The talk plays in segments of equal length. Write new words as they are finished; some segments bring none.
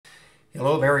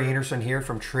Hello, Barry Anderson here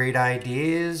from Trade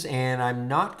Ideas, and I'm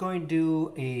not going to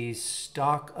do a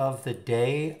stock of the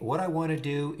day. What I want to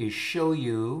do is show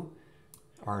you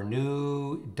our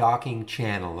new docking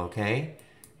channel, okay?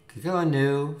 Click on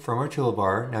New from our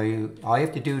toolbar. Now, all you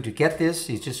have to do to get this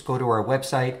is just go to our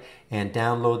website and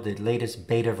download the latest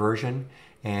beta version.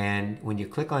 And when you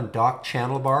click on Dock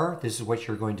Channel Bar, this is what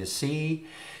you're going to see.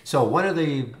 So one of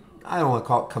the, I don't want to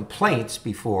call it complaints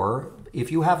before, if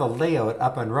you have a layout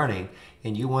up and running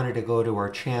and you wanted to go to our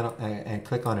channel and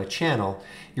click on a channel,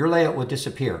 your layout would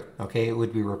disappear, okay? It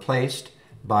would be replaced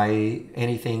by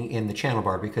anything in the channel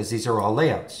bar because these are all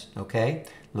layouts, okay?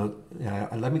 Look,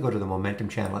 let me go to the momentum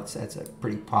channel. That's a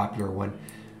pretty popular one.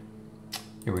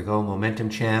 Here we go, momentum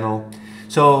channel.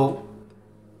 So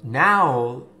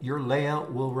now your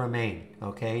layout will remain,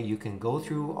 okay? You can go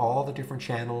through all the different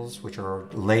channels, which are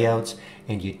layouts,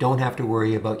 and you don't have to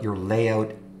worry about your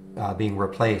layout being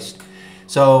replaced.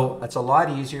 So it's a lot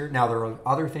easier. Now there are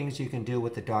other things you can do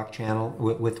with the dock channel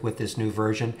with this new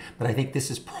version, but I think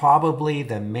this is probably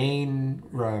the main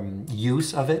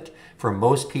use of it for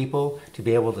most people, to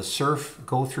be able to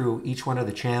go through each one of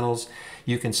the channels.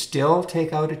 You can still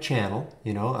take out a channel,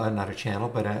 you know, not a channel,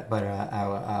 but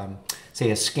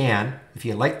say a scan. If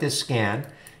you like this scan,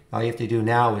 all you have to do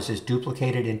now is just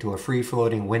duplicate it into a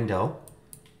free-floating window.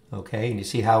 Okay, and you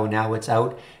see how now it's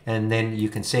out, and then you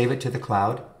can save it to the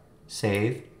cloud.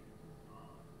 Save.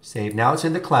 Now it's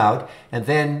in the cloud, and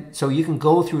then so you can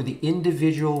go through the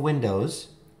individual windows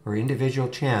or individual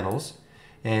channels,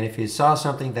 and if you saw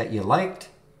something that you liked,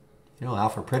 you know,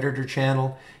 Alpha Predator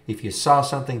channel, if you saw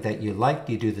something that you liked,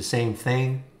 you do the same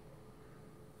thing.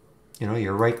 You know,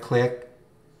 you right click,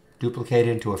 duplicate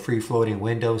it into a free-floating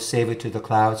window, save it to the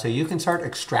cloud, so you can start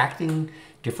extracting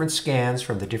different scans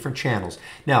from the different channels.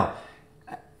 Now,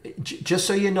 just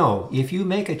so you know, if you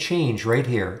make a change right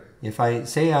here, if I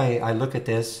say I look at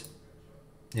this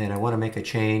and I want to make a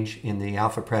change in the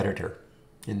Alpha Predator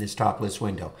in this top list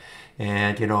window,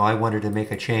 and you know, I wanted to make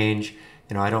a change,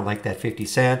 you know, I don't like that 50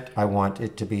 cent, I want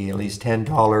it to be at least $10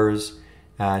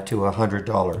 to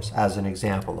 $100 as an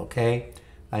example, okay?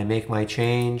 I make my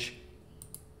change.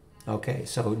 Okay,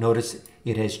 so notice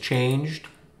it has changed.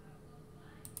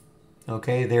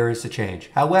 Okay, there is the change.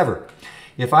 However,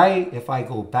 if I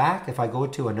go back, if I go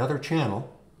to another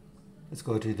channel, let's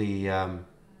go to the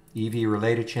EV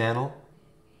related channel,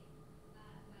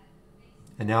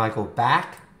 and now I go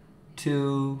back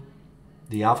to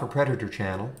the Alpha Predator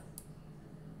channel.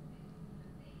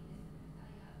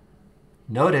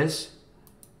 Notice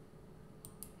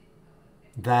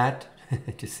that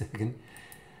just a second.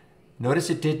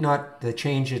 Notice it did not, the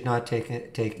change did not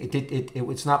it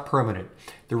was not permanent.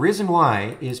 The reason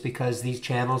why is because these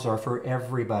channels are for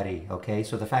everybody, okay?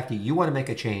 So the fact that you want to make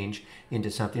a change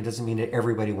into something doesn't mean that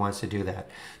everybody wants to do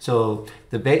that. So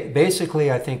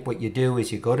basically, I think what you do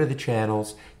is you go to the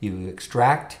channels, you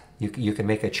extract, you can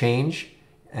make a change,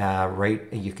 right?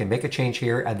 You can make a change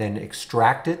here and then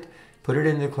extract it, put it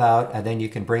in the cloud, and then you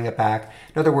can bring it back.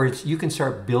 In other words, you can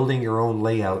start building your own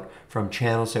layout from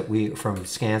channels from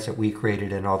scans that we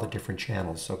created in all the different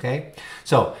channels, okay?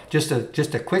 So just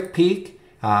a quick peek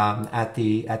at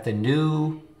the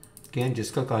new, again,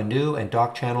 just click on New and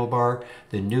Dock Channel Bar,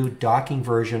 the new docking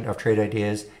version of Trade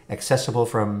Ideas, accessible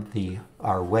from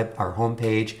our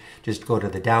homepage. Just go to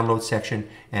the download section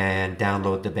and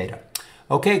download the beta.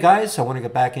 Okay, guys, I want to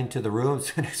get back into the room.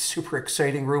 It's been a super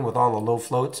exciting room with all the low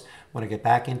floats. I want to get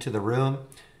back into the room.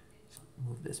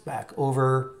 Move this back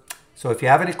over. So if you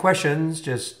have any questions,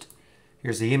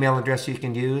 here's the email address you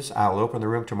can use. I'll open the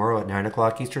room tomorrow at 9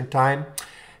 o'clock Eastern Time.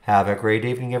 Have a great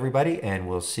evening, everybody, and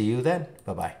we'll see you then.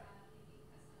 Bye-bye.